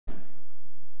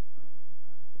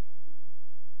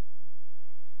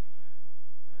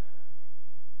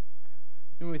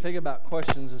think about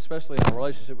questions, especially in a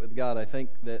relationship with God, I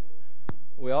think that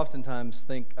we oftentimes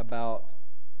think about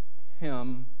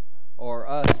Him or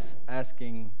us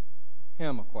asking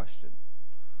Him a question.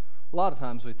 A lot of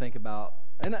times we think about,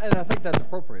 and I think that's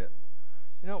appropriate.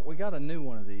 You know, we got a new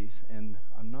one of these, and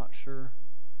I'm not sure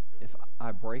if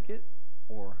I break it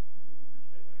or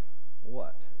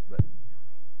what. But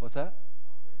what's that?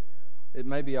 It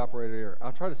may be operator error.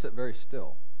 I'll try to sit very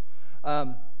still.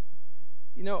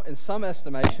 You know, in some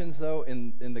estimations, though,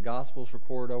 in the Gospels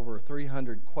record over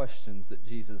 300 questions that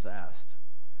Jesus asked.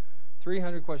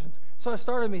 300 questions. So it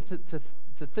started me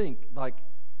to think, like,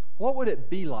 what would it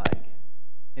be like?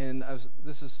 And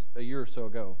this is a year or so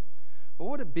ago. But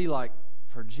what would it be like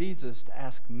for Jesus to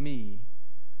ask me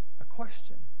a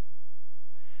question?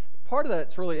 Part of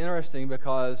that's really interesting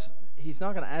because He's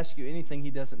not going to ask you anything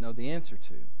He doesn't know the answer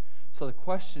to. So the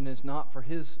question is not for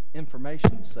His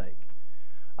information's sake.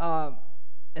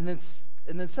 And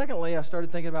then secondly, I started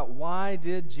thinking about, why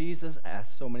did Jesus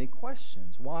ask so many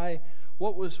questions?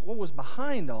 What was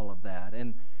behind all of that?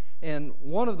 And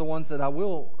one of the ones that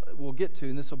we'll get to,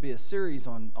 and this will be a series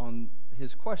on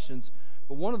His questions,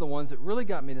 but one of the ones that really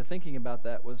got me to thinking about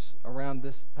that was around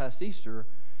this past Easter,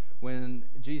 when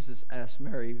Jesus asked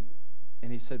Mary,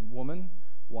 and He said, "Woman,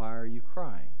 why are you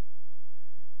crying?"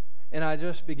 And I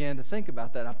just began to think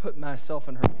about that. I put myself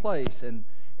in her place and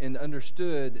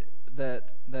understood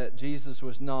that Jesus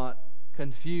was not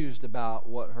confused about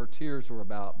what her tears were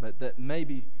about, but that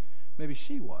maybe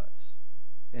she was.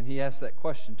 And He asked that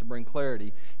question to bring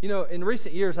clarity. You know, in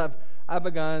recent years, I've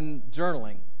begun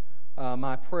journaling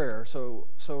my prayer. So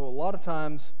a lot of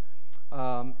times,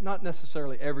 not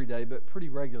necessarily every day, but pretty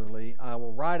regularly, I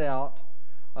will write out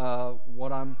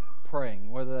what I'm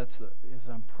praying, whether that's as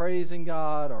I'm praising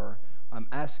God, or I'm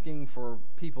asking for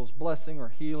people's blessing or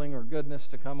healing or goodness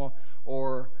to come on,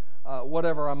 or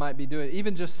whatever I might be doing.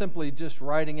 Even just simply just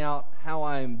writing out how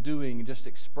I am doing, just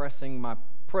expressing my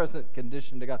present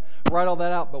condition to God. Write all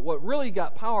that out. But what really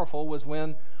got powerful was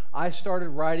when I started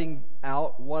writing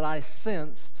out what I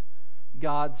sensed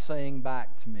God saying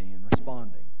back to me and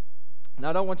responding. Now,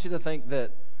 I don't want you to think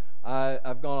that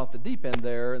I've gone off the deep end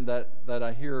there, and that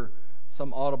I hear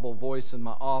some audible voice in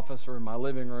my office or in my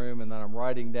living room, and that I'm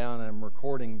writing down and I'm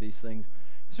recording these things.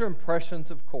 These are impressions,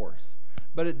 of course.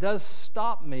 But it does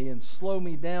stop me and slow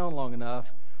me down long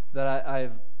enough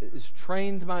that it's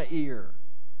trained my ear,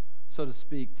 so to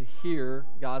speak, to hear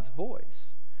God's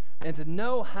voice and to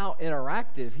know how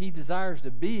interactive He desires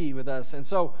to be with us. And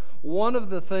so one of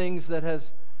the things that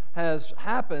has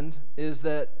happened is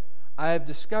that I have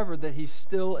discovered that He's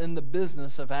still in the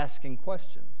business of asking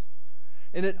questions.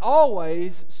 And it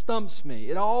always stumps me.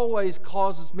 It always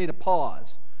causes me to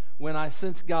pause when I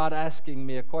sense God asking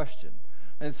me a question.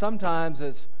 And sometimes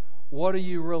it's, what are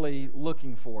you really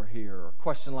looking for here? Or a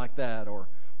question like that. Or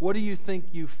what do you think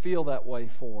you feel that way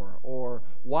for? Or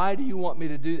why do you want me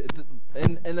to do it?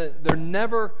 And they're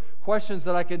never questions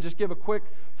that I can just give a quick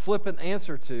flippant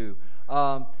answer to.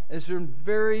 And it's been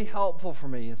very helpful for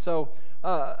me. And so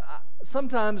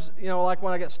sometimes, you know, like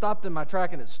when I get stopped in my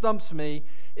track and it stumps me,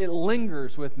 it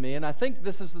lingers with me. And I think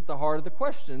this is at the heart of the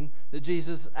question that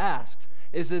Jesus asks,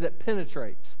 is that it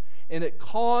penetrates. And it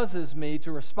causes me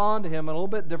to respond to Him in a little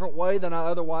bit different way than I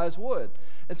otherwise would.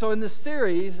 And so in this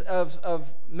series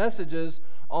of messages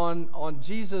on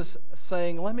Jesus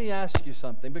saying, let me ask you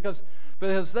something, because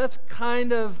that's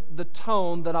kind of the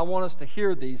tone that I want us to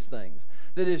hear these things.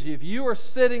 That is, if you are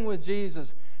sitting with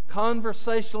Jesus,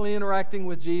 conversationally interacting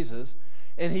with Jesus,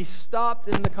 and He stopped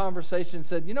in the conversation and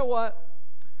said, you know what?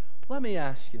 Let me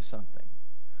ask you something.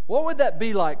 What would that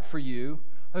be like for you?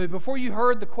 I mean, before you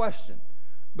heard the question,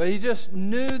 but He just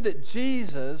knew that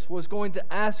Jesus was going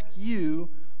to ask you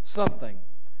something,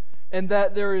 and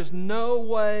that there is no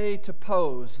way to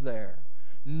pose there,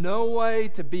 no way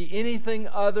to be anything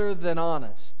other than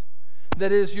honest.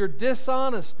 That is, your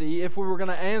dishonesty, if we were going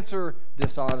to answer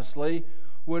dishonestly,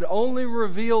 would only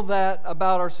reveal that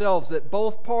about ourselves, that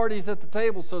both parties at the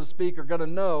table, so to speak, are going to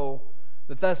know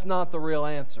that that's not the real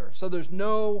answer. So there's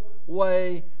no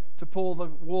way to pull the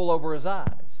wool over His eyes.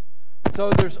 So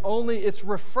it's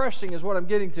refreshing is what I'm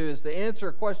getting to, is to answer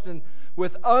a question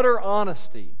with utter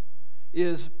honesty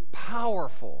is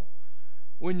powerful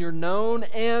when you're known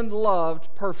and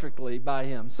loved perfectly by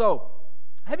Him. So,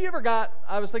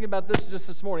 I was thinking about this just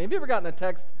this morning, have you ever gotten a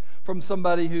text from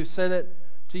somebody who sent it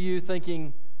to you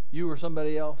thinking you were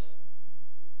somebody else?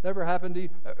 Never happened to you?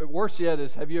 Worse yet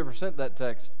is, have you ever sent that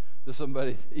text to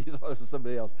somebody that you thought was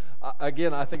somebody else?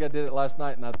 Again, I think I did it last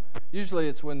night, and usually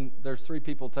it's when there's 3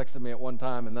 people texting me at one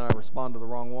time, and then I respond to the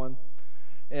wrong one.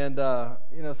 And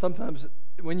sometimes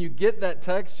when you get that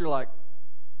text, you're like,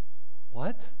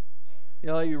 what? You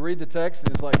know, you read the text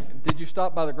and it's like, did you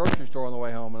stop by the grocery store on the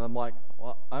way home? And I'm like,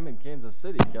 well, I'm in Kansas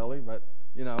City, Kelly, but,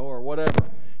 you know, or whatever.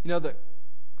 You know,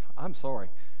 I'm sorry.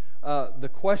 The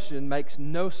question makes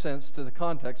no sense to the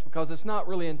context because it's not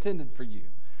really intended for you.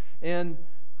 And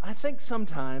I think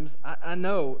sometimes, I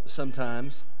know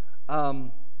sometimes,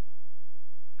 when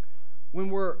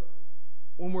we're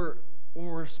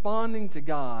responding to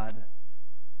God,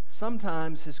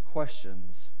 sometimes His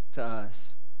questions to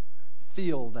us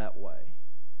feel that way.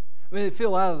 I mean, they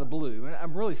feel out of the blue. And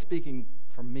I'm really speaking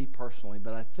from me personally,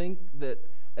 but I think that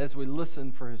as we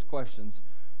listen for His questions,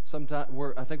 sometimes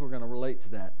I think we're going to relate to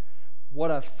that.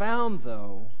 What I found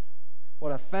though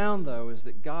is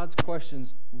that God's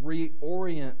questions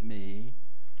reorient me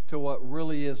to what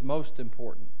really is most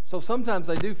important. So sometimes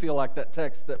they do feel like that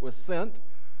text that was sent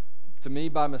to me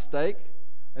by mistake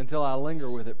until I linger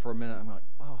with it for a minute. I'm like,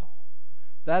 oh,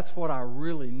 that's what I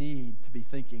really need to be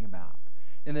thinking about.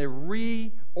 And they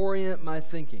reorient my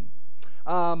thinking.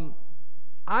 I'm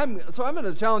going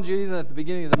to challenge you even at the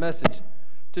beginning of the message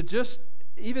to just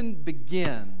even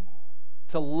begin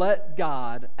to let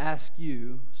God ask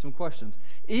you some questions.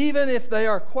 Even if they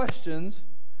are questions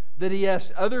that He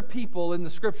asked other people in the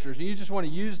Scriptures, and you just want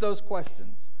to use those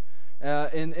questions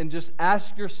and just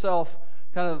ask yourself,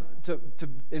 kind of to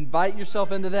invite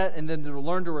yourself into that and then to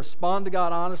learn to respond to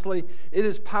God honestly. It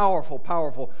is powerful,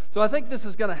 powerful. So I think this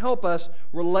is going to help us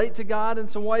relate to God in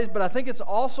some ways, but I think it's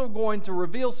also going to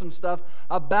reveal some stuff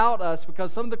about us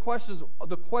because some of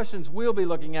the questions we'll be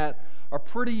looking at are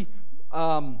pretty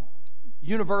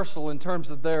universal in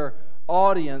terms of their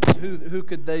audience. Who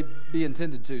could they be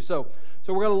intended to? So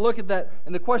we're going to look at that,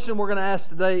 and the question we're going to ask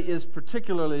today is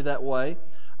particularly that way.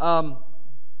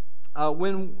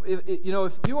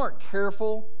 If you aren't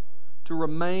careful to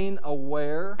remain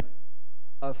aware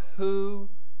of who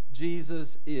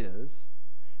Jesus is,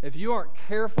 if you aren't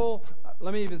careful,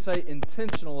 let me even say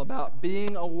intentional about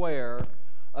being aware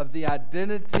of the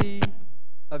identity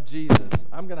of Jesus.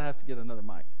 I'm going to have to get another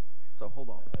mic, so hold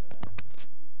on.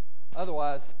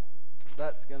 Otherwise,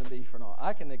 that's going to be for naught.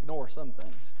 I can ignore some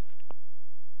things.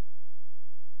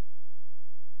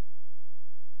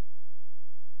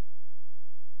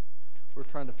 We're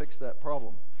trying to fix that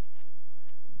problem.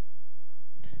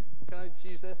 Can I just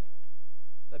use this?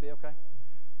 That'd be okay?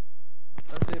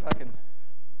 Let's see if I can.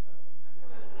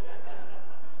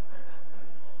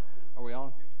 Are we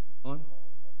on? On?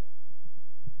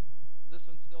 This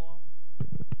one's still on?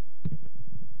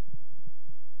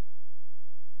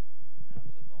 Now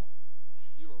it says off.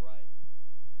 You were right.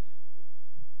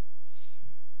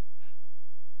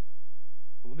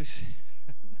 Well, let me see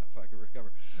if I can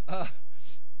recover.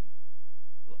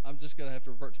 I'm just going to have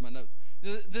to revert to my notes.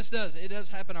 It does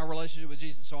happen in our relationship with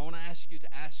Jesus. So I want to ask you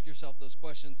to ask yourself those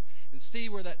questions and see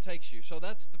where that takes you. So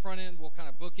that's the front end. We'll kind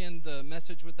of bookend the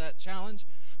message with that challenge.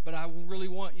 But I really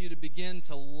want you to begin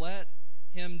to let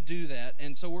Him do that.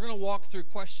 And so we're going to walk through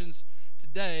questions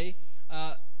today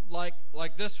like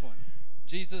this one.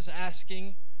 Jesus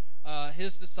asking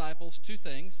His disciples two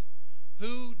things.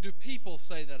 Who do people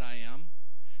say that I am?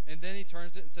 And then He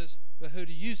turns it and says, but who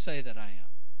do you say that I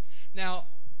am? Now,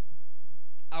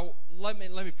 let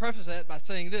me preface that by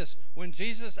saying this. When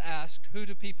Jesus asked, who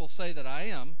do people say that I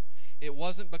am, it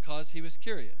wasn't because He was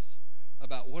curious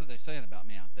about what are they saying about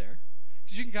me out there.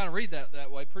 Because you can kind of read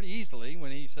that way pretty easily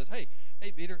when He says, hey,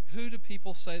 Peter, who do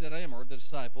people say that I am? Or the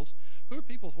disciples,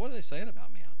 what are they saying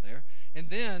about me out there? And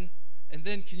then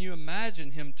can you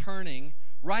imagine Him turning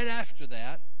right after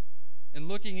that and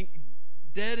looking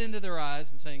dead into their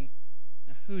eyes and saying,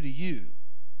 now who do you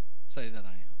say that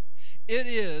I am? It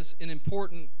is an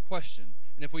important question.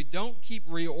 And if we don't keep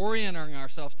reorienting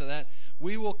ourselves to that,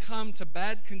 we will come to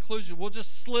bad conclusions. We'll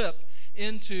just slip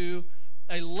into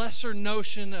a lesser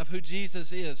notion of who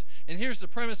Jesus is. And here's the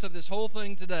premise of this whole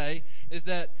thing today, is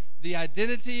that the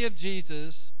identity of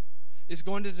Jesus is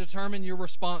going to determine your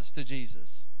response to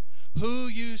Jesus. Who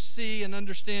you see and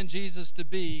understand Jesus to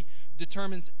be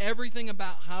determines everything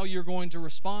about how you're going to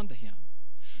respond to Him.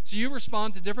 So you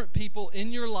respond to different people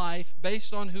in your life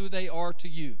based on who they are to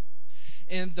you.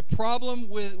 And the problem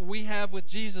we have with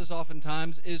Jesus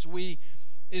oftentimes is we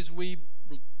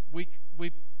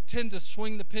tend to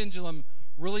swing the pendulum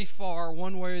really far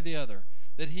one way or the other.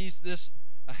 That He's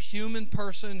a human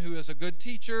person who is a good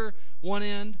teacher, one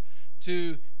end,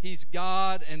 to He's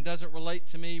God and doesn't relate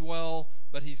to me well,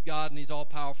 but He's God and He's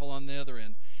all-powerful on the other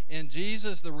end. And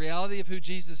Jesus, the reality of who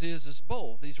Jesus is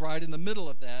both. He's right in the middle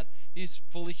of that. He's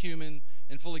fully human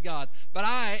and fully God. But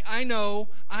I know,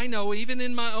 even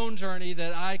in my own journey,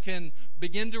 that I can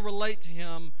begin to relate to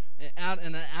Him in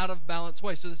an out-of-balance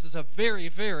way. So this is a very,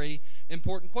 very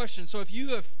important question. So if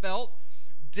you have felt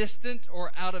distant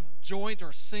or out of joint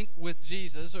or sync with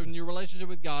Jesus or in your relationship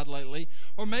with God lately,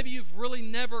 or maybe you've really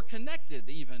never connected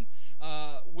even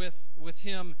with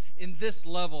him in this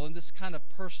level, in this kind of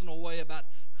personal way about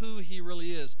who he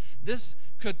really is. This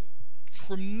could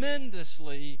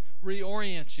tremendously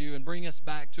reorient you and bring us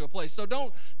back to a place. So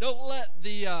don't let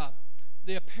the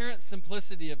apparent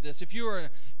simplicity of this, if you're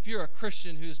a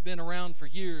Christian who's been around for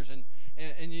years and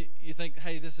you think,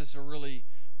 hey, this is a really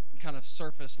kind of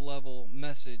surface level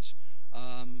message,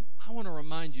 I want to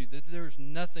remind you that there's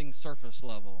nothing surface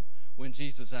level when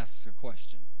Jesus asks a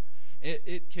question.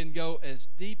 It can go as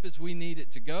deep as we need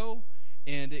it to go,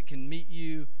 and it can meet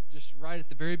you just right at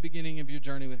the very beginning of your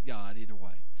journey with God, either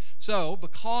way. So,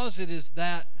 because it is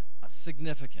that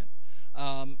significant,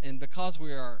 and because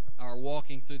we are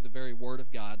walking through the very Word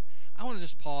of God, I want to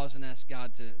just pause and ask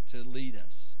God to lead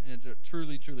us and to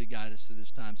truly, truly guide us through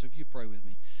this time. So if you pray with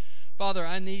me. Father,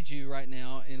 I need you right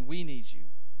now, and we need you,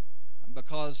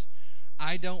 because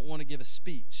I don't want to give a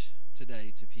speech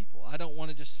today to people. I don't want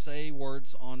to just say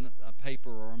words on a paper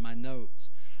or on my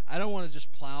notes. I don't want to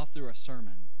just plow through a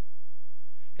sermon.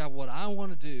 God, what I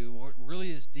want to do, what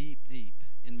really is deep, deep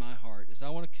in my heart, is I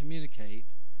want to communicate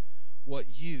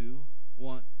what you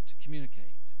want to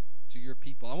communicate to your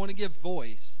people. I want to give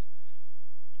voice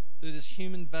through this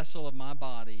human vessel of my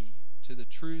body to the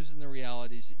truths and the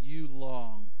realities that you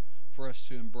long for us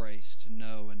to embrace, to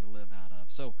know, and to live out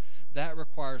of. So that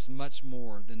requires much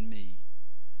more than me.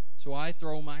 So I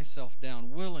throw myself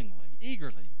down willingly,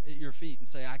 eagerly at your feet and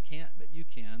say, I can't, but you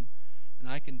can. And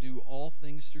I can do all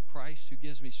things through Christ who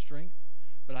gives me strength,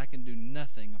 but I can do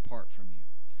nothing apart from you.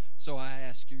 So I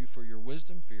ask you for your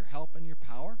wisdom, for your help, and your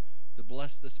power to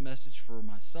bless this message for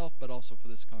myself, but also for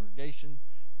this congregation,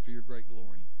 for your great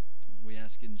glory. We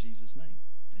ask in Jesus' name.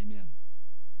 Amen.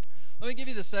 Let me give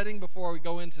you the setting before we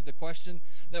go into the question,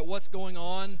 that what's going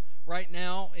on right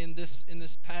now in this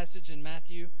passage in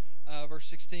Matthew verse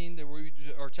 16,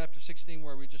 or chapter 16,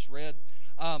 where we just read.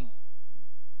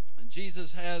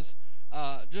 Jesus has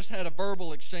just had a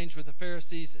verbal exchange with the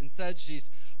Pharisees and Sadducees.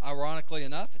 Ironically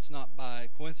enough, it's not by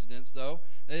coincidence, though.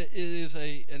 It is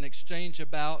an exchange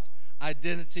about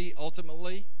identity,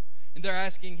 ultimately. And they're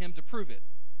asking him to prove it,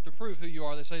 to prove who you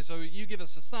are. They say, so you give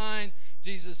us a sign.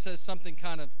 Jesus says something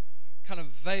kind of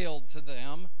veiled to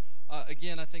them.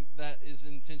 Again, I think that is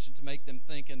in intention to make them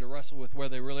think and to wrestle with where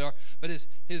they really are. But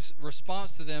his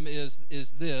response to them is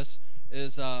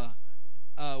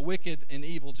wicked and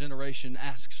evil generation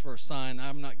asks for a sign.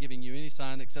 I'm not giving you any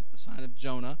sign except the sign of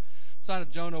Jonah. The sign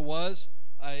of Jonah was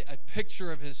a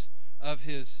picture of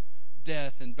his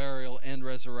death and burial and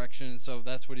resurrection, and so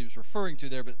that's what he was referring to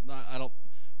there. But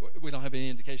we don't have any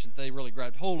indication that they really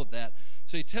grabbed hold of that.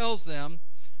 So he tells them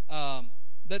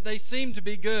that they seem to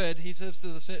be good. He says to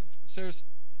the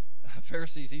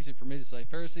Pharisees, easy for me to say,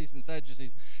 Pharisees and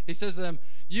Sadducees, he says to them,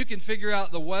 you can figure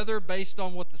out the weather based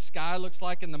on what the sky looks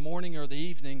like in the morning or the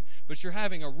evening, but you're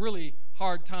having a really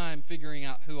hard time figuring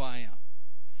out who I am.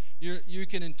 You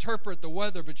can interpret the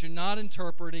weather, but you're not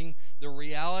interpreting the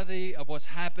reality of what's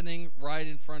happening right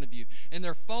in front of you. And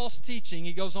their false teaching,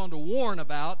 he goes on to warn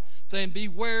about, saying,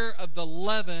 beware of the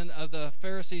leaven of the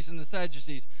Pharisees and the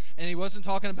Sadducees. And he wasn't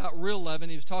talking about real leaven.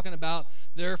 He was talking about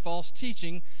their false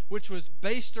teaching, which was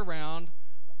based around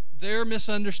their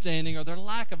misunderstanding or their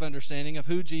lack of understanding of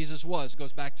who Jesus was. It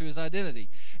goes back to his identity.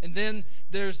 And then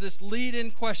there's this lead-in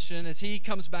question as he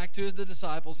comes back to the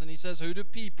disciples and he says, who do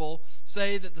people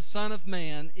say that the Son of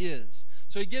Man is?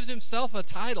 So he gives himself a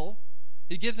title.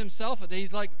 He gives himself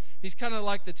he's kind of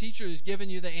like the teacher who's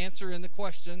giving you the answer in the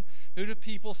question. Who do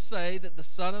people say that the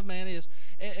Son of Man is?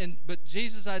 But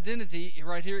Jesus' identity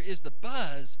right here is the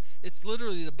buzz. It's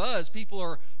literally the buzz. People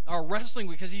are wrestling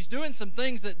with, because he's doing some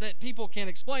things that people can't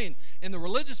explain. And the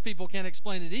religious people can't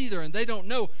explain it either. And they don't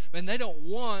know. And they don't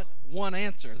want one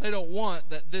answer. They don't want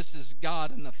that this is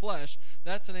God in the flesh.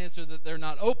 That's an answer that they're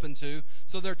not open to.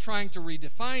 So they're trying to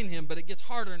redefine him. But it gets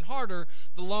harder and harder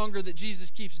the longer that Jesus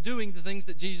keeps doing the things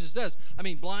that Jesus does. I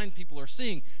mean, blind people are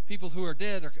seeing. People who are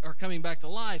dead are coming back to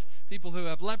life. People who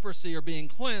have leprosy are being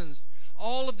cleansed.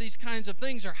 All of these kinds of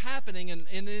things are happening, and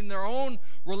in their own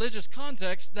religious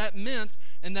context, that meant,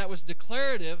 and that was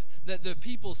declarative, that the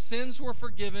people's sins were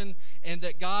forgiven, and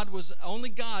that only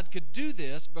God could do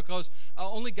this, because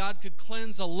only God could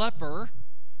cleanse a leper,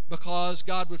 because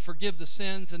God would forgive the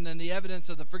sins, and then the evidence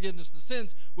of the forgiveness of the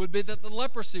sins would be that the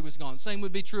leprosy was gone. Same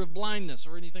would be true of blindness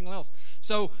or anything else.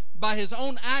 So by his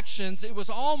own actions,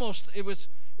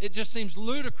 it just seems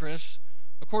ludicrous,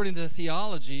 according to the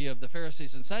theology of the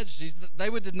Pharisees and Sadducees, that they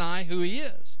would deny who he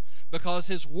is, because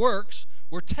his works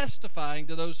were testifying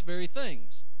to those very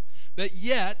things. But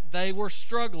yet they were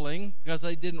struggling because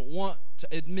they didn't want to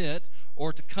admit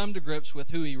or to come to grips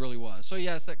with who he really was. So he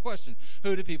asked that question,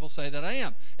 who do people say that I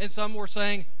am? And some were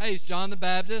saying, hey, he's John the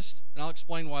Baptist, and I'll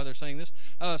explain why they're saying this.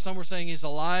 Some were saying he's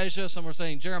Elijah, some were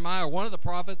saying Jeremiah or one of the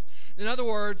prophets. In other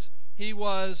words, he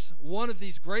was one of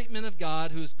these great men of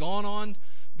God who has gone on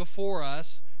before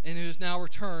us and who has now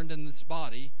returned in this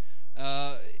body.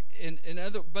 But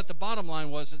the bottom line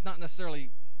was, it's not necessarily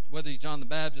whether he's John the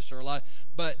Baptist or Elijah,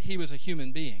 but he was a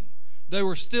human being. They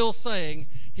were still saying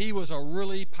he was a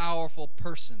really powerful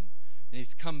person, and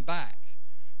he's come back.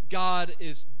 God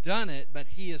has done it, but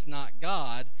he is not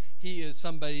God. He is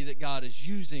somebody that God is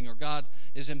using or God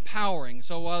is empowering.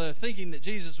 So while they're thinking that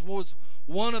Jesus was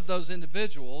one of those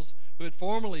individuals who had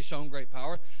formerly shown great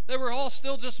power, they were all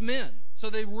still just men. So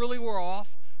they really were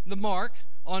off the mark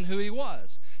on who he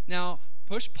was. Now,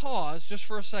 push pause just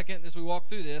for a second as we walk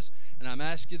through this, and I'm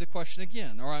asking you the question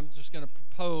again, or I'm just going to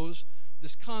propose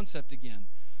this concept again.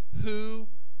 Who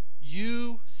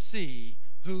you see,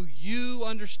 who you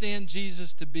understand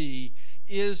Jesus to be,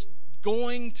 is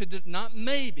going to, not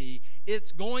maybe,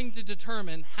 it's going to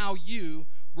determine how you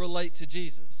relate to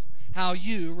Jesus, how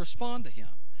you respond to him.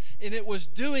 And it was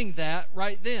doing that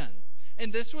right then.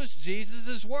 And this was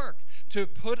Jesus' work, to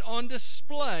put on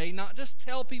display, not just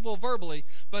tell people verbally,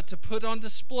 but to put on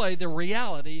display the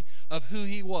reality of who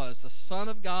he was, the Son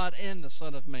of God and the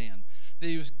Son of Man. That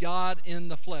he was God in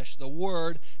the flesh. The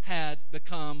Word had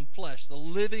become flesh. The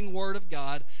living Word of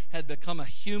God had become a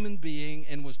human being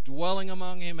and was dwelling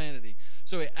among humanity.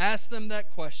 So he asked them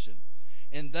that question.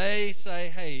 And they say,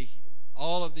 hey,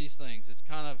 all of these things. It's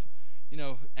kind of, you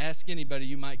know, ask anybody,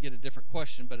 you might get a different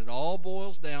question. But it all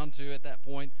boils down to, at that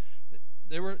point,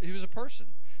 he was a person.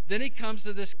 Then he comes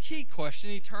to this key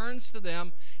question. He turns to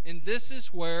them, and this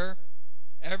is where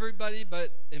everybody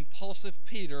but impulsive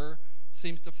Peter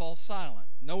seems to fall silent.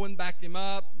 No one backed him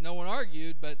up. No one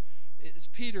argued, but it's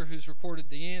Peter who's recorded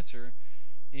the answer.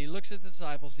 And he looks at the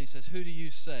disciples and he says, who do you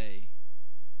say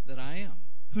that I am?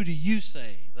 Who do you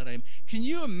say that I am? Can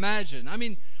you imagine? I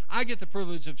mean, I get the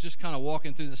privilege of just kind of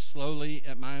walking through this slowly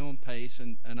at my own pace,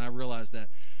 and I realize that.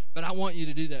 But I want you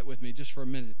to do that with me just for a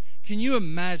minute. Can you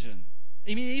imagine,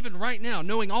 I mean, even right now,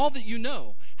 knowing all that you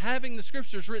know, having the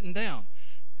scriptures written down,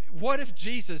 what if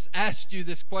Jesus asked you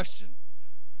this question?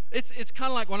 It's kind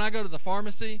of like when I go to the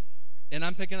pharmacy and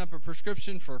I'm picking up a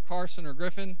prescription for Carson or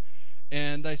Griffin,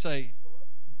 and they say,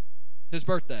 his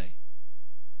birthday.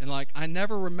 And like, I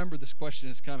never remember this question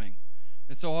is coming.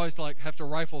 And so I always like have to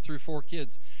rifle through 4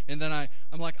 kids. And then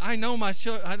I'm like, I know my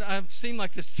children. I've seemed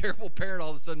like this terrible parent all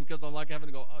of a sudden because I'm like having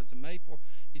to go, oh, is it May 4?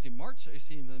 He's in March, or is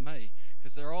he in May?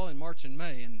 Because they're all in March and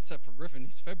May, and except for Griffin,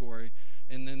 he's February.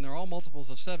 And then they're all multiples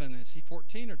of 7. Is he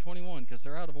 14 or 21? Because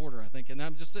they're out of order, I think. And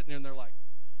I'm just sitting there, and they're like,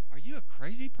 are you a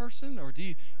crazy person? Or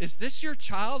is this your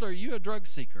child, or are you a drug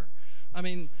seeker? I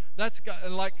mean, that's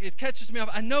like, it catches me off.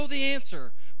 I know the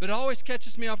answer, but it always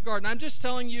catches me off guard. And I'm just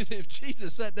telling you that if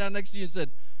Jesus sat down next to you and said,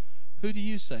 who do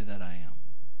you say that I am?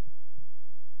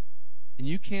 And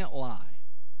you can't lie.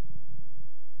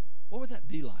 What would that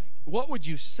be like? What would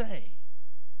you say?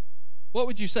 What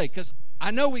would you say? Because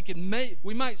I know we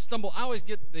might stumble. I always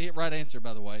get the right answer,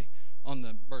 by the way, on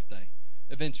the birthday,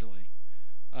 eventually.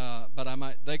 But I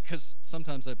might, because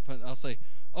sometimes I'll say,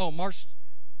 oh, March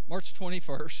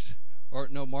 21st, or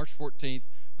no, March 14th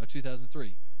of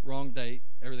 2003. Wrong date.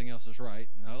 Everything else is right.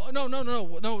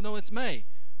 No, it's May.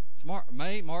 It's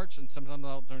May, March, and sometimes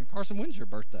I'll turn, Carson, when's your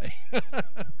birthday?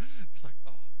 It's like,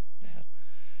 oh, Dad.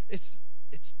 It's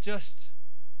just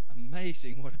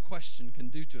amazing what a question can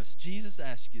do to us. Jesus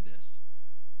asked you this.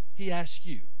 He asked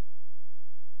you,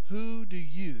 who do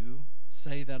you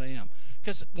say that I am?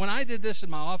 Because when I did this in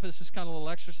my office, this kind of little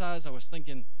exercise, I was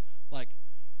thinking, like,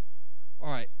 all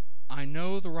right, I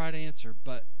know the right answer,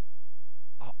 but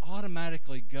I'll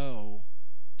automatically go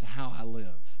to how I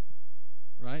live,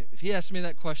 right? If he asks me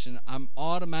that question, I'm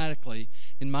automatically,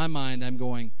 in my mind, I'm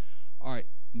going, all right,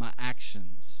 my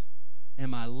actions.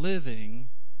 Am I living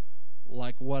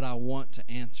like what I want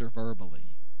to answer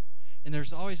verbally? And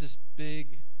there's always this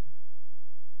big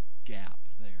gap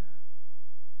there.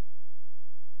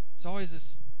 It's always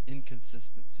this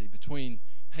inconsistency between,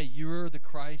 hey, you're the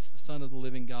Christ, the Son of the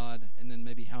living God, and then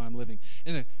maybe how I'm living.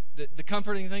 And the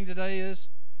comforting thing today is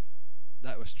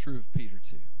that was true of Peter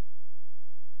too.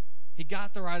 He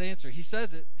got the right answer. He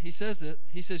says it. He says it.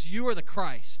 He says, you are the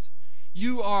Christ.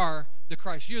 You are the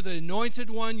Christ. You're the anointed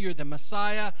one. You're the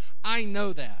Messiah. I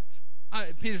know that.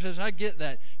 Peter says, I get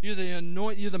that. You're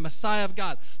the Messiah of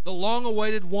God, the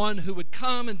long-awaited one who would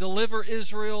come and deliver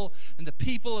Israel and the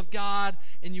people of God,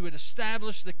 and you would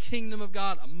establish the kingdom of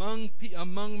God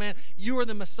among man. You are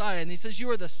the Messiah. And he says, you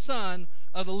are the Son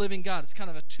of the living God. It's kind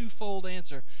of a twofold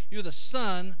answer. You're the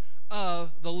Son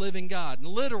of the living God. And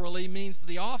literally means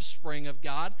the offspring of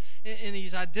God. And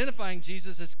he's identifying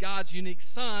Jesus as God's unique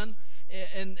Son,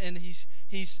 and he's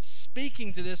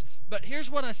speaking to this. But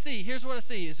here's what I see.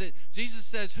 Is that Jesus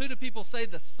says, who do people say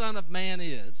the Son of Man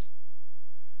is?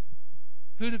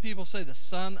 Who do people say the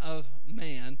Son of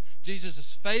Man?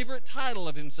 Jesus' favorite title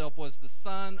of himself was the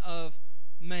Son of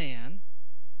Man,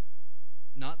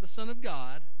 not the Son of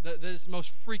God. That is the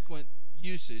most frequent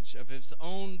usage of his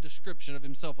own description of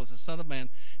himself was the Son of Man.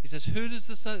 He says, who does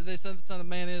they say the Son of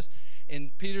Man is?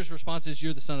 And Peter's response is,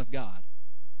 you're the Son of God.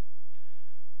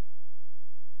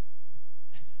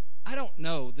 I don't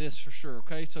know this for sure,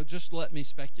 okay? So just let me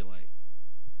speculate.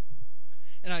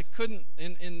 And I couldn't,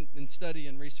 in study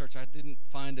and research, I didn't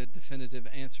find a definitive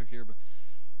answer here.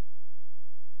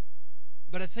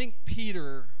 But I think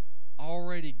Peter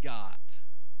already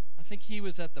I think he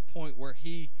was at the point where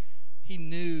he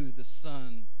knew the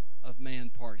Son of Man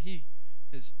part. He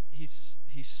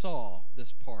saw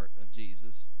this part of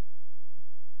Jesus.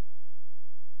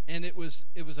 And it was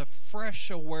a fresh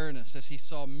awareness as he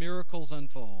saw miracles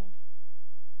unfold.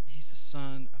 He's the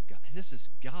Son of God. This is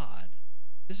God.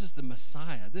 This is the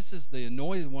Messiah. This is the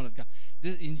anointed one of God.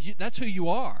 That's who you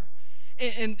are.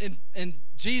 And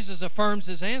Jesus affirms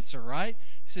his answer, right?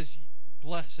 He says,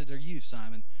 blessed are you,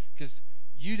 Simon, because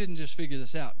you didn't just figure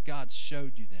this out. God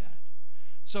showed you that.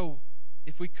 So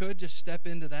if we could just step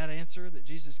into that answer that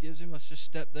Jesus gives him, let's just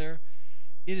step there.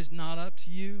 It is not up to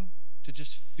you to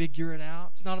just figure it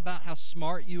out. It's not about how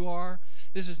smart you are.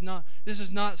 This is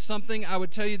not something, I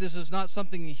would tell you, this is not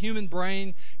something the human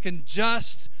brain can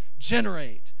just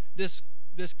generate. This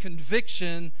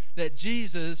conviction that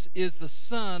Jesus is the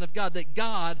Son of God, that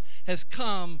God has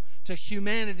come to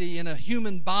humanity in a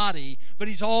human body, but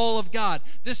he's all of God.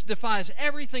 This defies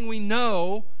everything we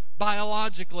know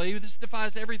biologically. This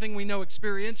defies everything we know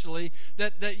experientially,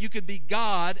 that you could be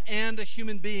God and a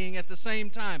human being at the same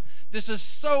time. This is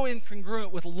so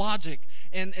incongruent with logic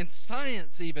and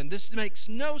science even. This makes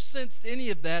no sense to any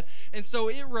of that. And so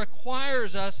it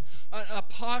requires us a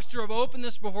posture of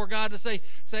openness before God to say,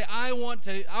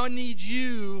 I need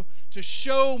you to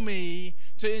show me,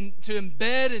 to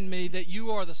embed in me that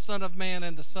you are the Son of Man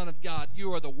and the Son of God.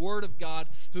 You are the Word of God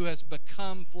who has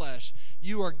become flesh.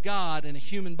 You are God in a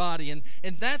human body. And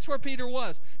that's where Peter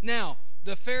was. Now,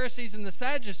 the Pharisees and the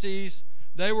Sadducees,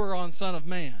 they were on Son of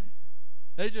Man.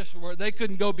 They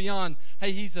couldn't go beyond,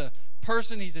 hey, he's a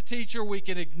person, he's a teacher. We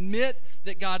can admit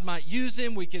that God might use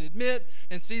him. We can admit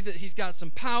and see that he's got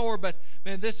some power, but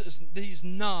man, he's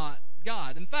not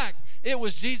God. In fact, it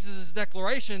was Jesus'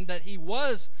 declaration that he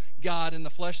was God in the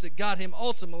flesh that got him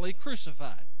ultimately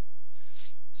crucified.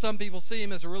 Some people see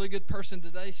him as a really good person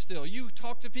today still. You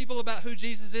talk to people about who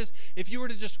Jesus is. If you were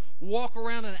to just walk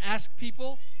around and ask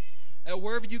people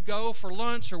wherever you go for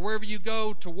lunch or wherever you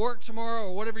go to work tomorrow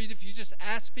or whatever you do, if you just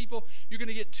ask people, you're going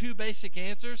to get two basic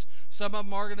answers. Some of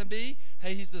them are going to be,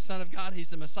 hey, he's the Son of God, he's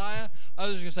the Messiah.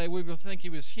 Others are going to say, we will think he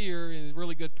was here and he's a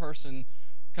really good person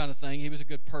kind of thing. He was a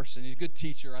good person. He's a good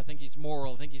teacher. I think he's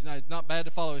moral. I think he's not bad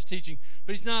to follow his teaching,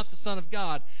 but he's not the Son of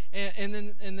God. And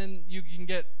then you can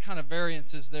get kind of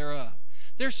variances thereof.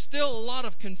 There's still a lot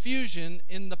of confusion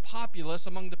in the populace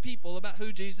among the people about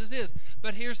who Jesus is.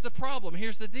 But here's the problem.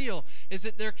 Here's the deal, is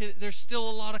that there's still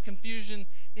a lot of confusion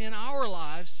in our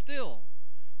lives still.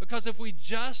 Because if we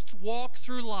just walk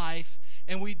through life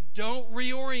and we don't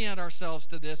reorient ourselves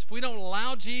to this, if we don't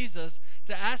allow Jesus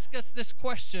to ask us this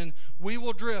question, we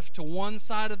will drift to one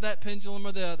side of that pendulum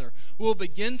or the other. We'll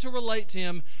begin to relate to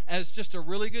him as just a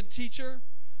really good teacher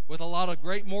with a lot of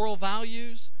great moral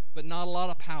values, but not a lot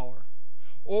of power.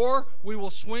 Or we will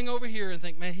swing over here and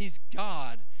think, man, he's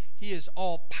God. He is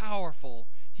all-powerful.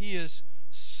 He is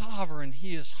sovereign.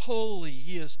 He is holy.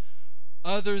 He is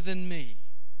other than me.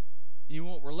 You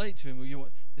won't relate to him.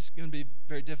 It's going to be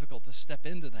very difficult to step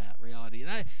into that reality.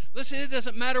 And listen, it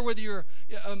doesn't matter whether you're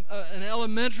an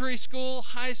elementary school,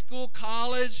 high school,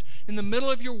 college, in the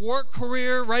middle of your work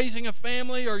career, raising a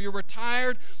family, or you're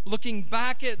retired, looking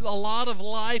back at a lot of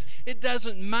life. It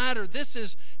doesn't matter. This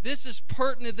is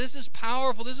pertinent. This is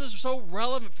powerful. This is so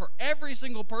relevant for every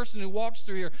single person who walks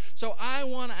through here. So I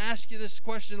want to ask you this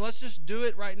question. Let's just do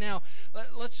it right now.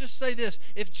 Let's just say this.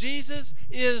 If Jesus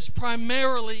is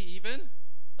primarily even,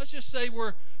 let's just say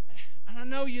and I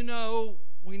know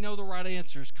we know the right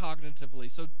answers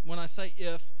cognitively. So when I say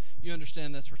if, you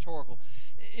understand that's rhetorical.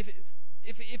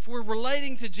 if we're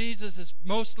relating to Jesus as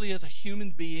mostly as a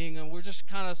human being and we're just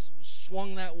kind of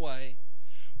swung that way,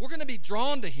 we're going to be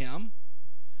drawn to him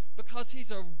because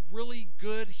he's a really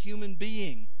good human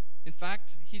being. In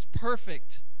fact, he's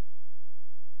perfect.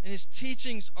 And his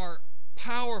teachings are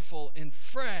powerful and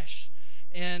fresh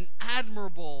and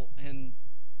admirable and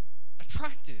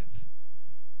attractive.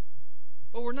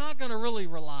 But we're not going to really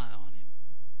rely on him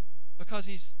because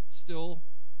he's still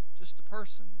just a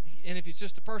person. And if he's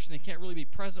just a person, he can't really be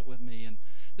present with me. And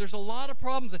there's a lot of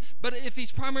problems. But if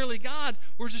he's primarily God,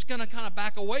 we're just going to kind of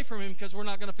back away from him because we're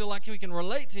not going to feel like we can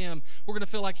relate to him. We're going to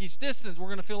feel like he's distant. We're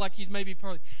going to feel like he's maybe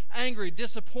probably angry,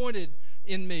 disappointed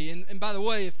in me. And by the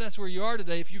way, if that's where you are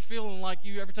today, if you're feeling like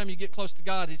every time you get close to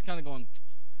God, he's kind of going,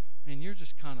 man, you're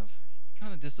just kind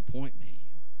of disappoint me.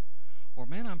 Or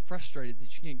man, I'm frustrated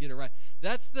that you can't get it right.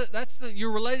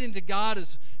 You're relating to God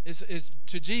as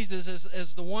to Jesus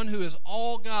as the one who is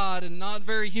all God and not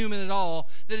very human at all.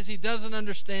 That is, he doesn't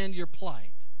understand your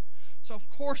plight. So of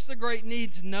course the great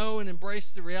need to know and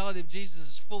embrace the reality of Jesus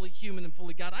as fully human and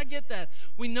fully God. I get that.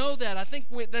 We know that. I think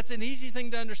that's an easy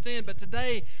thing to understand. But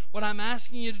today, what I'm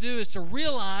asking you to do is to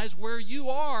realize where you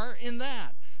are in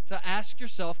that. To ask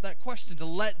yourself that question, to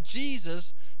let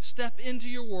Jesus step into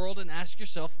your world and ask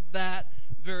yourself that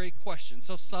very question.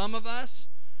 So some of us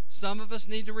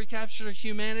need to recapture the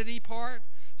humanity part.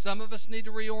 Some of us need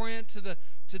to reorient to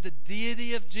the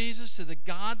deity of Jesus, to the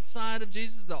God side of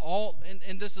Jesus.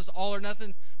 And this is all or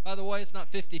nothing. By the way, it's not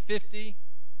 50-50.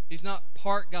 He's not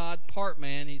part God, part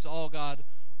man. He's all God,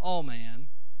 all man.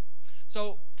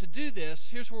 So to do this,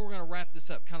 here's where we're going to wrap this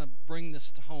up, kind of bring this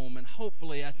to home, and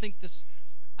hopefully I think this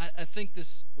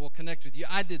will connect with you.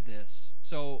 I did this,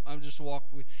 so I'm just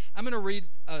I'm going to read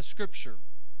scripture,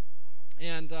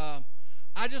 and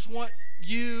I just want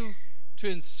you to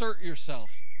insert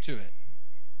yourself to it,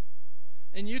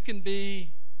 and you can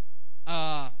be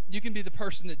the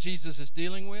person that Jesus is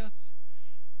dealing with.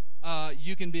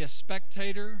 You can be a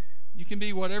spectator. You can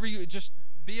be whatever just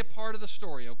be a part of the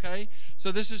story. Okay,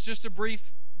 so this is just a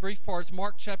brief part. It's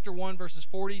Mark chapter 1 verses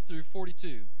 40 through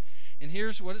 42. And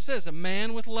here's what it says. A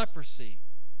man with leprosy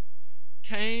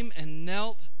came and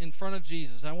knelt in front of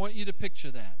Jesus. I want you to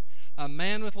picture that. A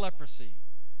man with leprosy.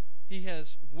 He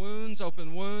has wounds,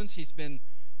 open wounds. He's been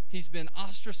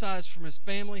ostracized from his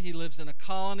family. He lives in a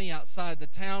colony outside the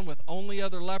town with only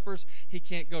other lepers. He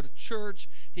can't go to church.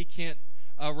 He can't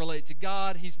relate to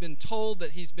God. He's been told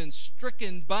that he's been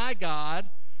stricken by God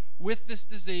with this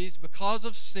disease because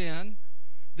of sin.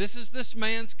 This is this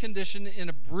man's condition in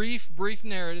a brief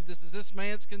narrative. This is this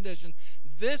man's condition.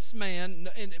 This man,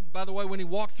 and by the way, when he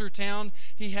walked through town,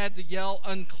 he had to yell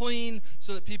unclean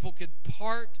so that people could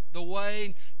part the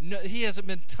way. No, he hasn't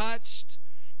been touched.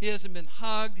 He hasn't been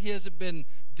hugged. He hasn't been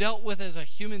dealt with as a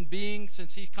human being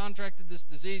since he contracted this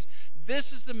disease.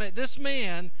 This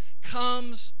man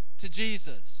comes to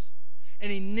Jesus,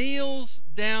 and he kneels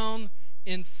down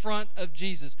in front of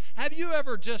Jesus. Have you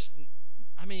ever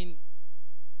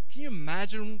can you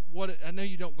imagine I know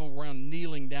you don't go around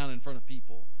kneeling down in front of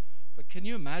people, but can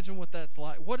you imagine what that's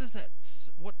like? What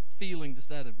feeling does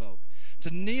that evoke? To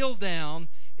kneel down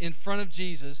in front of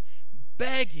Jesus,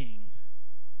 begging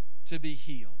to be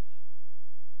healed.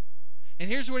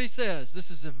 And here's what he says. This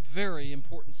is a very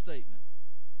important statement.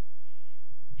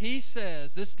 He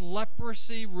says, this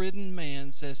leprosy-ridden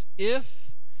man says,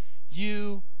 if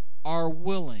you are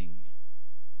willing,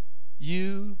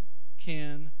 you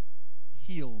can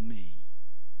heal me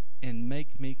and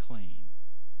make me clean.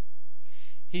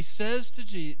 He says to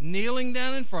Jesus, kneeling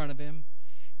down in front of him,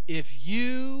 if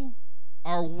you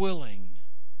are willing,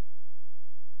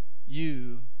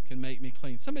 you can make me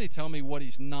clean. Somebody tell me what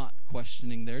he's not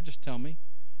questioning there. Just tell me.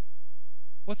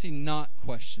 What's he not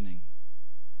questioning?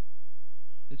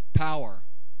 His power.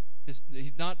 He's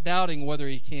not doubting whether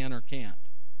he can or can't.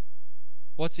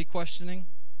 What's he questioning?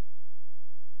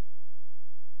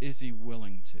 Is he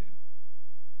willing to?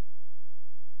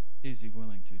 Is he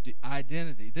willing to?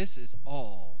 Identity. This is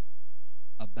all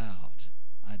about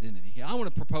identity. I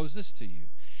want to propose this to you.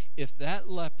 If that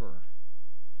leper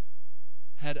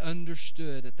had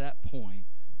understood at that point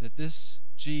that this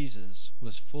Jesus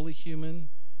was fully human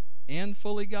and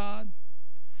fully God,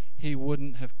 he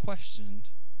wouldn't have questioned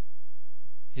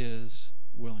his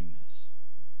willingness.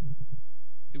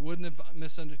 He wouldn't have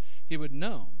misunderstood. He would have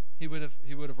known. He would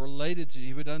have related to.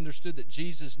 He would have understood that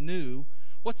Jesus knew.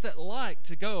 What's that like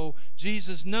to go?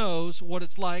 Jesus knows what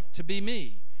it's like to be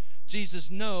me. Jesus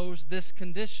knows this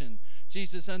condition.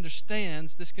 Jesus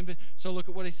understands this condition. So look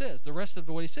at what he says. The rest of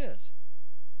what he says.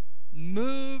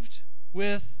 Moved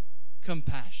with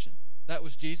compassion. That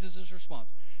was Jesus'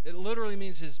 response. It literally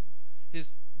means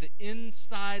the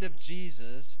inside of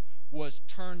Jesus was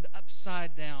turned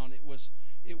upside down. It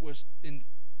was in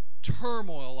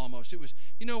turmoil almost. It was,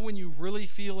 you know, when you really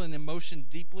feel an emotion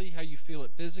deeply, how you feel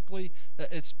it physically,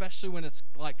 especially when it's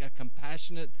like a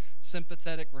compassionate,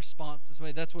 sympathetic response to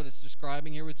somebody. That's what it's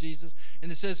describing here with Jesus.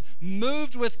 And it says,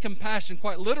 moved with compassion.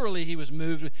 Quite literally, he was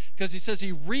moved, because he says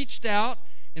he reached out,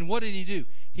 and what did he do?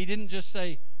 He didn't just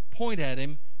say, point at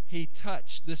him. He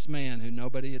touched this man who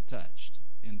nobody had touched,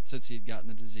 and since he had gotten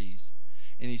the disease.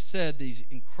 And he said these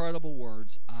incredible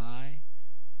words, I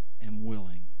am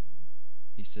willing.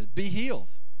 He said, be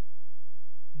healed.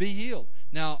 Be healed.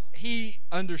 Now, he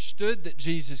understood that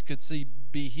Jesus could see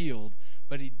be healed,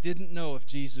 but he didn't know if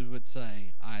Jesus would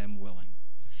say, I am willing.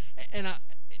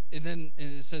 And then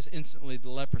it says, instantly the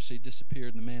leprosy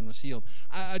disappeared and the man was healed.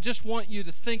 I just want you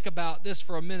to think about this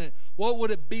for a minute. What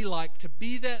would it be like to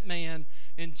be that man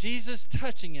and Jesus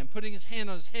touching him, putting his hand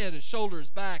on his head, his shoulder, his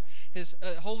back, his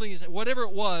holding his, whatever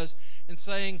it was, and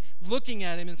saying, looking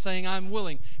at him and saying, I'm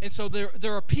willing. And so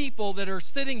there are people that are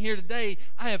sitting here today,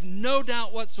 I have no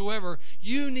doubt whatsoever,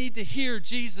 you need to hear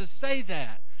Jesus say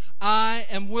that. I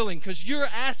am willing. Because you're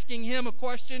asking him a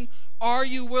question, are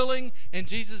you willing? And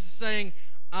Jesus is saying,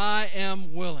 I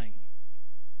am willing.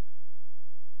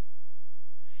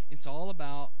 It's all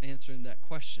about answering that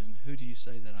question, who do you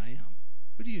say that I am?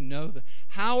 Who do you know that?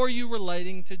 How are you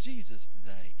relating to Jesus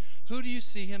today? Who do you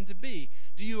see him to be?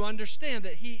 Do you understand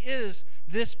that he is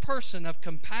this person of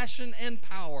compassion and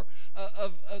power,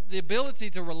 of the ability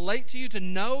to relate to you, to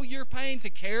know your pain, to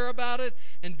care about it,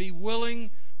 and be willing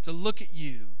to look at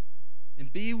you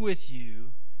and be with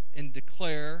you and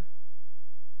declare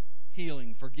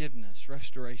healing, forgiveness,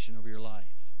 restoration over your life?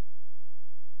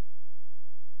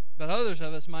 But others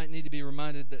of us might need to be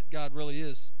reminded that God really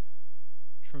is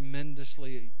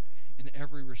tremendously, in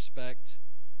every respect,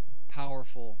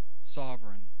 powerful,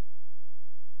 sovereign,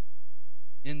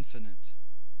 infinite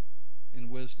in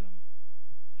wisdom.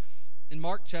 In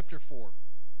Mark chapter 4,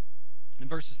 in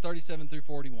verses 37 through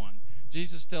 41,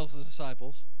 Jesus tells the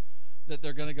disciples that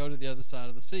they're going to go to the other side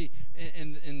of the sea.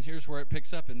 And here's where it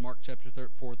picks up in Mark chapter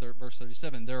 4, verse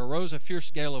 37. There arose a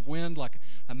fierce gale of wind like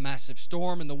a massive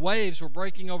storm, and the waves were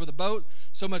breaking over the boat,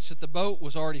 so much that the boat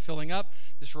was already filling up.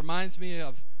 This reminds me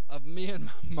of me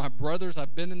and my brothers.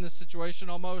 I've been in this situation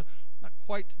almost, not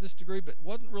quite to this degree, but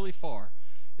wasn't really far.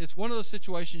 It's one of those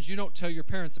situations you don't tell your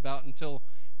parents about until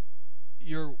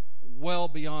you're well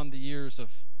beyond the years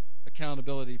of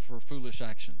accountability for foolish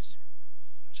actions,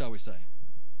 shall we say.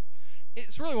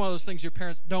 It's really one of those things your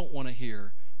parents don't want to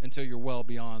hear until you're well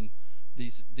beyond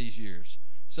these years.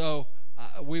 So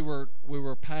we were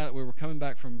coming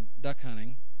back from duck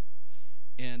hunting,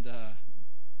 and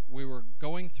we were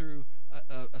going through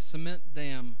a cement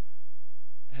dam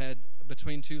had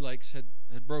between two lakes had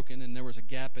broken, and there was a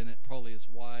gap in it probably as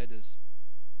wide as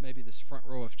maybe this front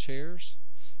row of chairs.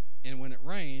 And when it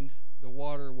rained, the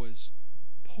water was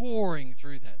pouring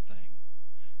through that thing.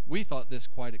 We thought this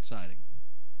quite exciting.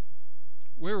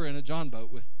 We were in a John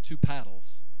boat with 2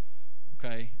 paddles,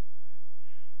 okay?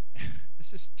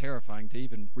 This is terrifying to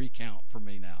even recount for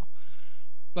me now.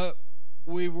 But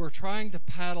we were trying to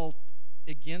paddle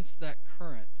against that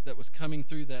current that was coming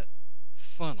through that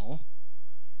funnel,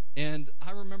 and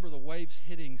I remember the waves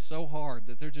hitting so hard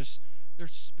that they're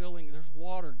spilling, there's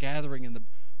water gathering in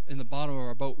the bottom of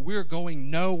our boat. We're going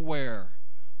nowhere,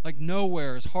 like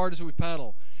nowhere, as hard as we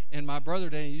paddle. And my brother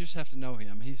Danny, you just have to know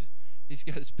him. He's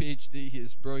got his PhD, he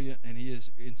is brilliant, and he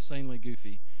is insanely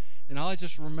goofy. And I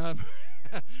just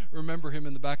remember him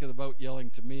in the back of the boat yelling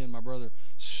to me and my brother,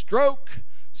 stroke,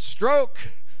 stroke,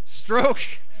 stroke.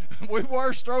 We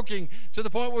were stroking to the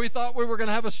point where we thought we were going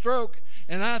to have a stroke,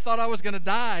 and I thought I was going to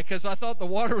die because I thought the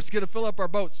water was going to fill up our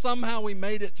boat. Somehow we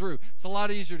made it through. It's a lot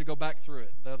easier to go back through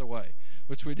it the other way,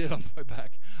 which we did on the way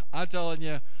back. I'm telling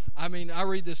you, I mean, I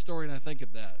read this story and I think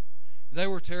of that. They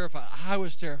were terrified. I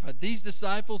was terrified. These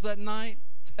disciples that night,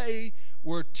 they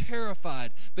were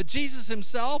terrified. But Jesus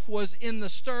himself was in the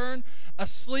stern,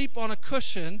 asleep on a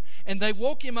cushion, and they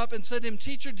woke him up and said to him,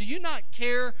 Teacher, do you not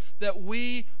care that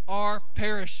we are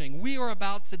perishing? We are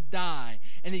about to die.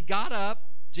 And he got up,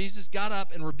 Jesus got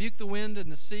up and rebuked the wind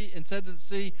and the sea and said to the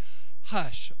sea,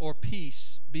 Hush, or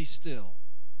peace, be still.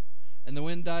 And the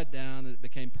wind died down and it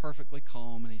became perfectly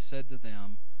calm, and he said to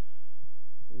them,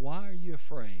 Why are you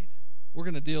afraid? We're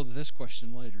going to deal with this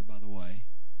question later, by the way.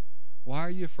 Why are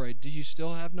you afraid? Do you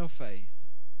still have no faith?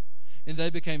 And they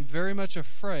became very much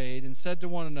afraid and said to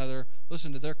one another,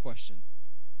 listen to their question,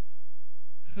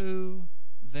 Who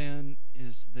then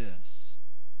is this,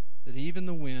 that even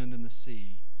the wind and the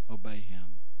sea obey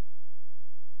him?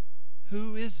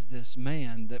 Who is this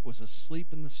man that was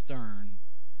asleep in the stern,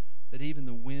 that even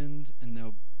the wind and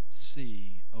the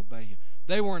sea obey him.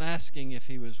 They weren't asking if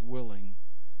he was willing.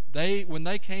 When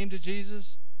they came to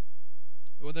Jesus,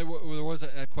 there was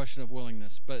a question of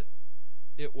willingness, but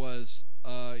it was,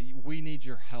 we need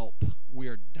your help. We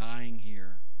are dying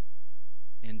here.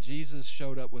 And Jesus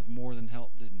showed up with more than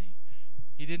help, didn't he?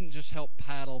 He didn't just help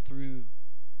paddle through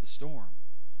the storm.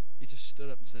 He just stood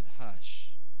up and said,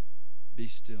 hush, be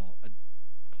still. A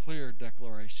clear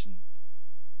declaration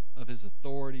of his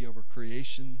authority over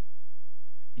creation.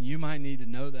 And you might need to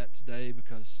know that today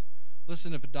because,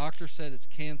 listen, if a doctor said it's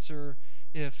cancer,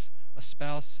 if a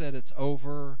spouse said it's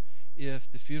over,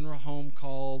 if the funeral home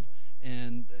called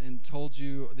and told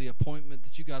you the appointment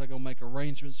that you got to go make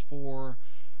arrangements for,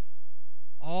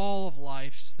 all of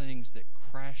life's things that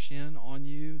crash in on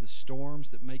you, the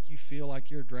storms that make you feel like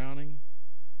you're drowning,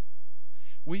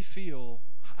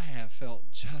 I have felt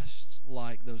just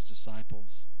like those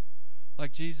disciples.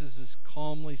 Like Jesus is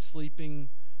calmly sleeping,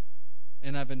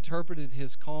 and I've interpreted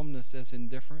his calmness as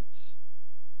indifference,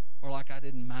 or like I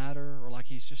didn't matter, or like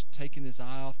he's just taking his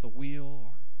eye off the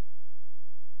wheel.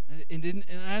 And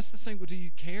I asked this thing, well, do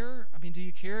you care? I mean, do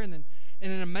you care? And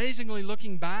then amazingly,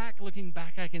 looking back,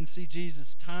 I can see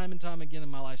Jesus time and time again in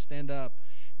my life stand up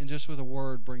and just with a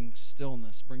word bring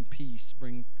stillness, bring peace,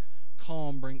 bring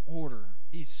calm, bring order.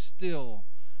 He's still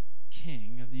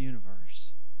King of the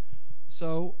universe.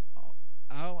 So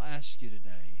I'll ask you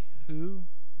today, who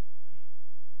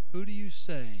do you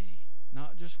say,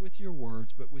 not just with your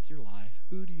words, but with your life,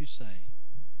 who do you say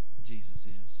that Jesus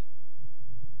is?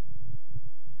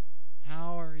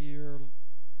 How are your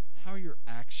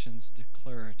actions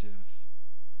declarative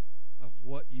of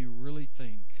what you really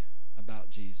think about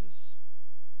Jesus?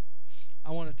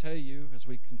 I want to tell you, as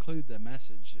we conclude the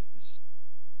message, it's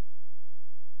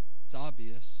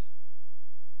obvious.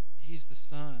 He's the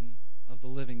Son of the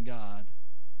living God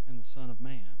and the Son of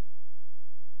Man.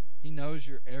 He knows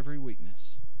your every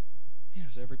weakness. He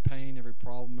knows every pain, every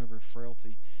problem, every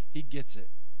frailty. He gets it.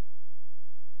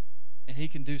 And he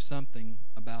can do something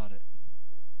about it.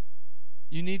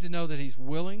 You need to know that he's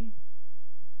willing,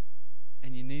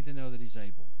 and you need to know that he's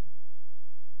able.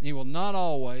 And he will not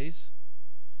always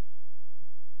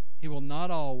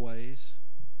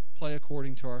play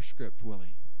according to our script, will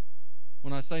he?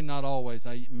 When I say not always,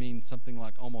 I mean something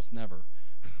like almost never.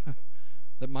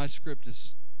 That my script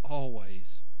is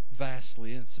always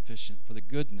vastly insufficient for the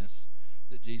goodness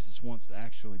that Jesus wants to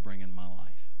actually bring in my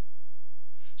life.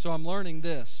 So I'm learning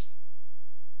this.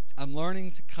 I'm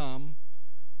learning to come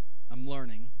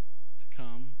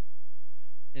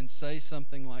and say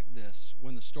something like this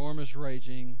when the storm is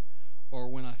raging or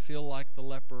when I feel like the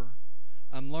leper.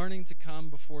 I'm learning to come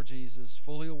before Jesus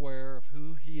fully aware of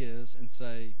who he is and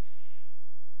say,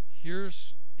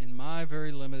 here's, in my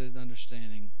very limited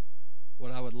understanding,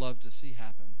 what I would love to see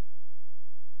happen.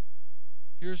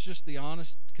 Here's just the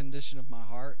honest condition of my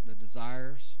heart, the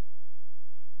desires.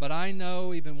 But I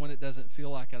know, even when it doesn't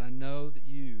feel like it, I know that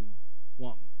you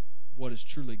want what is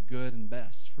truly good and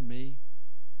best for me.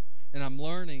 And I'm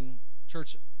learning,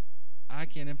 church, I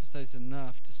can't emphasize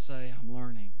enough to say I'm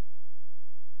learning.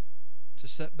 To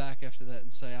step back after that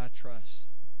and say, I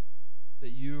trust that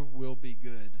you will be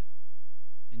good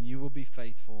and you will be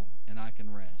faithful and I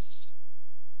can rest.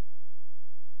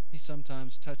 He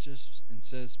sometimes touches and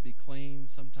says, be clean.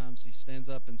 Sometimes he stands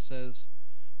up and says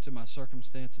to my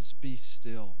circumstances, be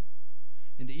still.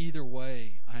 And either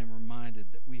way, I am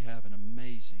reminded that we have an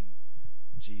amazing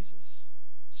Jesus.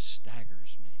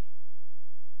 Staggers me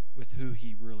with who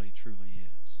he really, truly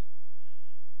is.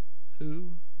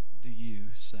 Who do you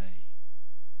say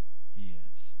he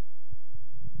is?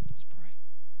 Let's pray.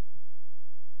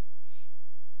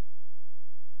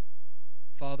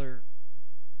 Father,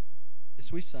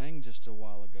 as we sang just a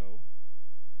while ago,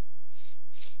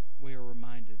 we are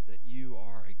reminded that you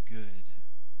are a good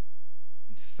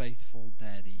and faithful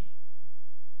daddy.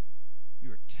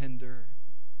 You are tender,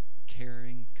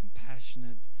 caring,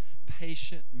 compassionate,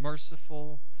 patient,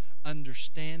 merciful,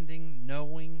 understanding,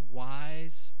 knowing,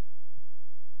 wise.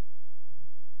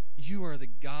 You are the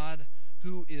God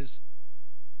who is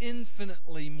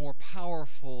infinitely more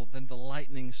powerful than the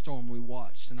lightning storm we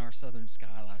watched in our southern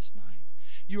sky last night.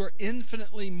 You are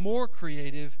infinitely more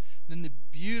creative than the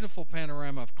beautiful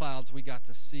panorama of clouds we got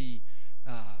to see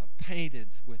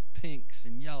painted with pinks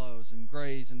and yellows and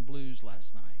grays and blues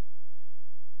last night.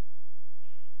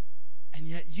 And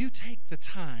yet you take the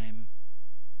time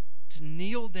to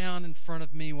kneel down in front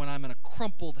of me when I'm in a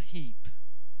crumpled heap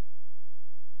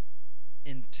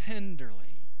and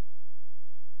tenderly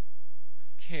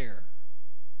care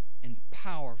and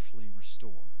powerfully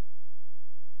restore.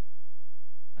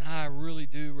 And I really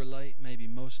do relate maybe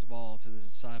most of all to the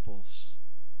disciples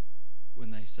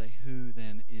when they say, "Who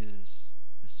then is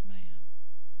this man?"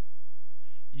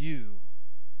 You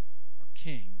are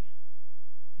King,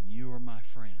 and you are my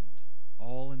friend,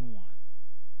 all in one.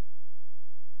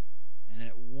 And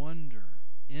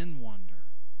in wonder,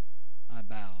 I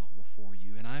bow before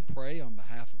you. And I pray on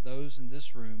behalf of those in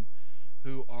this room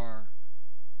who are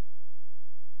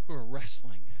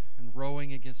wrestling and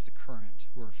rowing against the current,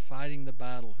 who are fighting the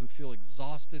battle, who feel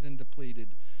exhausted and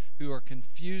depleted, who are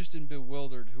confused and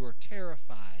bewildered, who are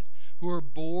terrified, who are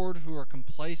bored, who are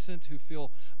complacent, who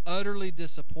feel utterly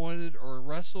disappointed or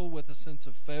wrestle with a sense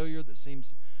of failure that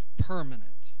seems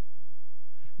permanent.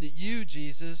 That you,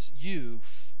 Jesus,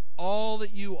 all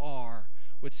that you are,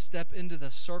 would step into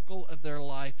the circle of their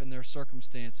life and their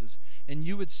circumstances, and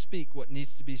you would speak what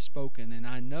needs to be spoken. And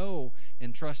I know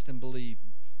and trust and believe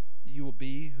you will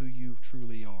be who you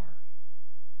truly are.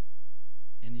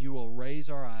 And you will raise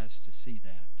our eyes to see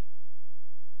that.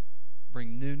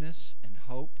 Bring newness and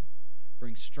hope.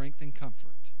 Bring strength and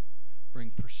comfort.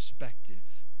 Bring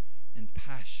perspective and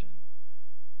passion.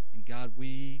 And God,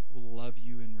 we will love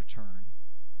you in return.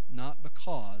 Not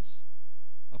because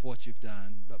of what you've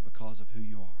done, but because of who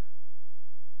you are.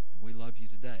 And we love you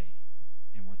today,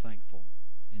 and we're thankful.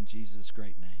 In Jesus'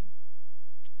 great name,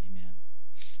 amen.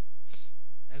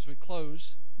 As we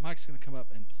close, Mike's going to come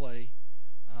up and play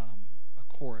a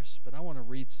chorus, but I want to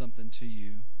read something to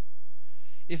you.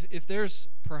 If there's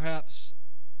perhaps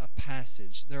a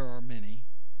passage, there are many,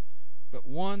 but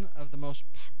one of the most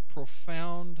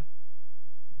profound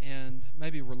and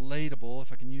maybe relatable,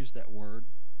 if I can use that word,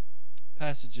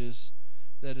 passages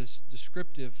that is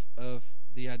descriptive of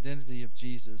the identity of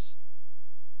Jesus.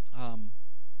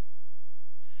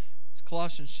 It's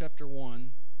Colossians chapter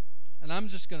 1, and I'm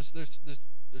just going to,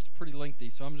 there's pretty lengthy,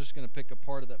 so I'm just going to pick a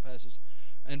part of that passage.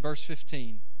 In verse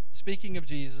 15, speaking of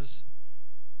Jesus,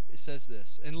 it says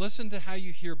this, and listen to how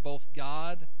you hear both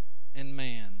God and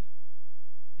man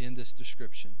in this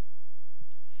description.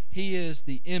 He is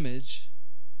the image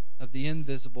of the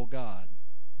invisible God,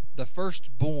 the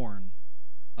firstborn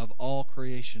of all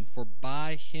creation. For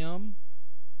by him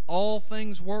all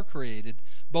things were created,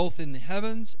 both in the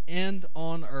heavens and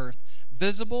on earth,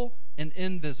 visible and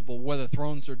invisible, whether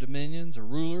thrones or dominions or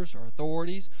rulers or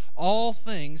authorities. All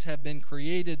things have been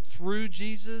created through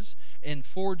Jesus and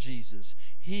for Jesus.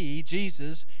 He,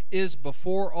 Jesus, is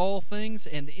before all things,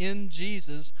 and in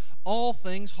Jesus all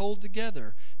things hold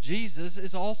together. Jesus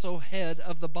is also head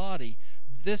of the body,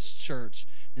 this church.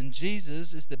 And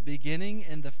Jesus is the beginning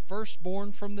and the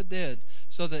firstborn from the dead,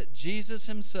 so that Jesus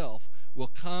himself will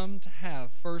come to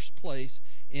have first place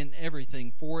in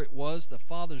everything. For it was the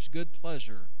Father's good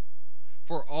pleasure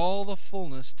for all the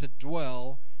fullness to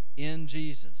dwell in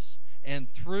Jesus,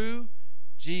 and through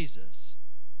Jesus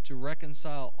to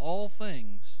reconcile all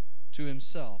things to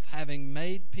himself, having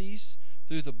made peace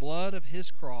through the blood of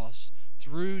his cross.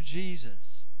 Through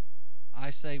Jesus,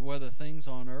 I say, whether things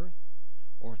on earth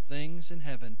or things in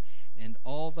heaven. And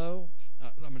although,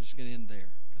 I'm just going to end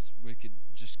there because we could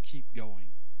just keep going.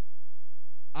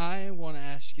 I want to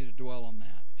ask you to dwell on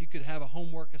that. If you could have a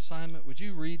homework assignment, would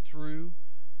you read through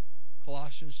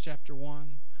Colossians chapter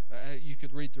 1? You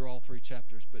could read through all 3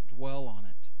 chapters, but dwell on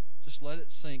it. Just let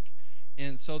it sink.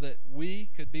 And so that we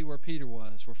could be where Peter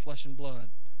was, where flesh and blood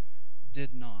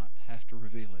did not have to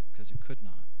reveal it, because it could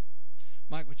not.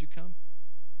 Mike, would you come?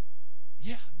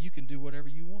 Yeah, you can do whatever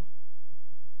you want.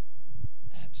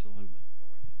 Absolutely. Go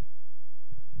right ahead.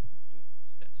 Do it.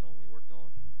 It's that song we worked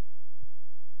on.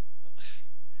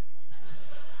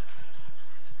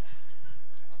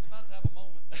 I was about to have a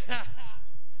moment.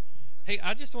 Hey,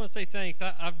 I just want to say thanks.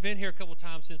 I've been here a couple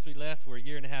times since we left. We're a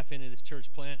year and a half into this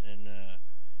church plant, and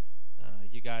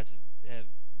you guys have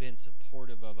been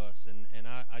supportive of us. And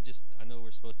I know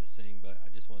we're supposed to sing, but I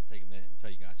just want to take a minute and tell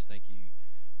you guys thank you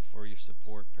for your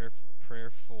support,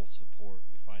 prayerful support,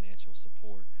 your financial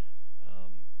support.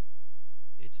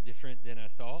 It's different than I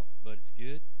thought, but it's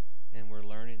good, and we're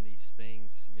learning these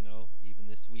things. You know, even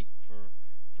this week for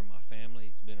my family,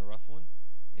 it's been a rough one,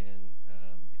 and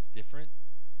it's different.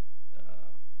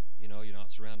 You know, you're not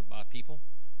surrounded by people,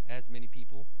 as many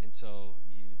people, and so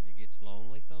it gets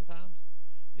lonely sometimes.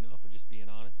 You know, if we're just being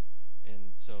honest,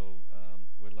 and so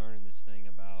we're learning this thing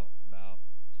about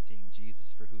seeing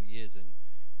Jesus for who he is, and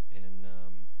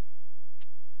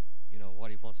you know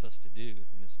what he wants us to do,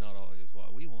 and it's not always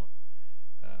what we want.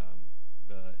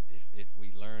 But if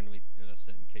we learn, I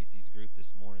said in Casey's group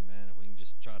this morning, man, if we can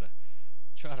just try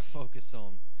to focus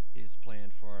on his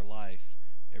plan for our life,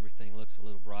 everything looks a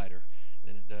little brighter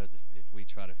than it does if we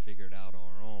try to figure it out on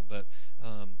our own. But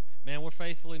man, we're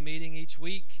faithfully meeting each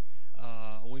week.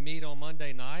 We meet on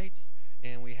Monday nights,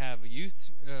 and we have a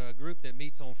youth group that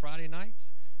meets on Friday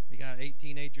nights. We got 8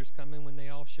 teenagers coming when they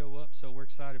all show up, so we're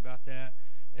excited about that.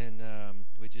 And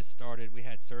we just started. We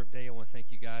had Serve Day. I want to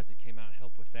thank you guys that came out and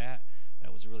helped with that.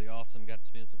 That was really awesome. Got to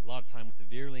spend a lot of time with the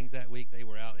Veerlings that week. They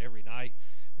were out every night,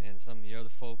 and some of the other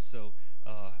folks. So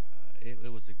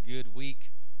it was a good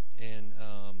week. And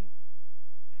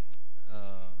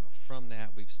from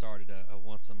that, we've started a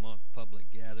once-a-month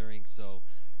public gathering. So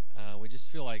we just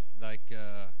feel like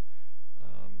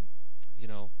you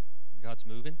know, God's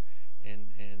moving. And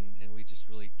we just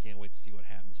really can't wait to see what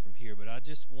happens from here. But I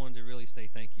just wanted to really say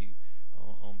thank you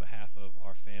on behalf of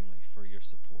our family for your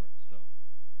support. So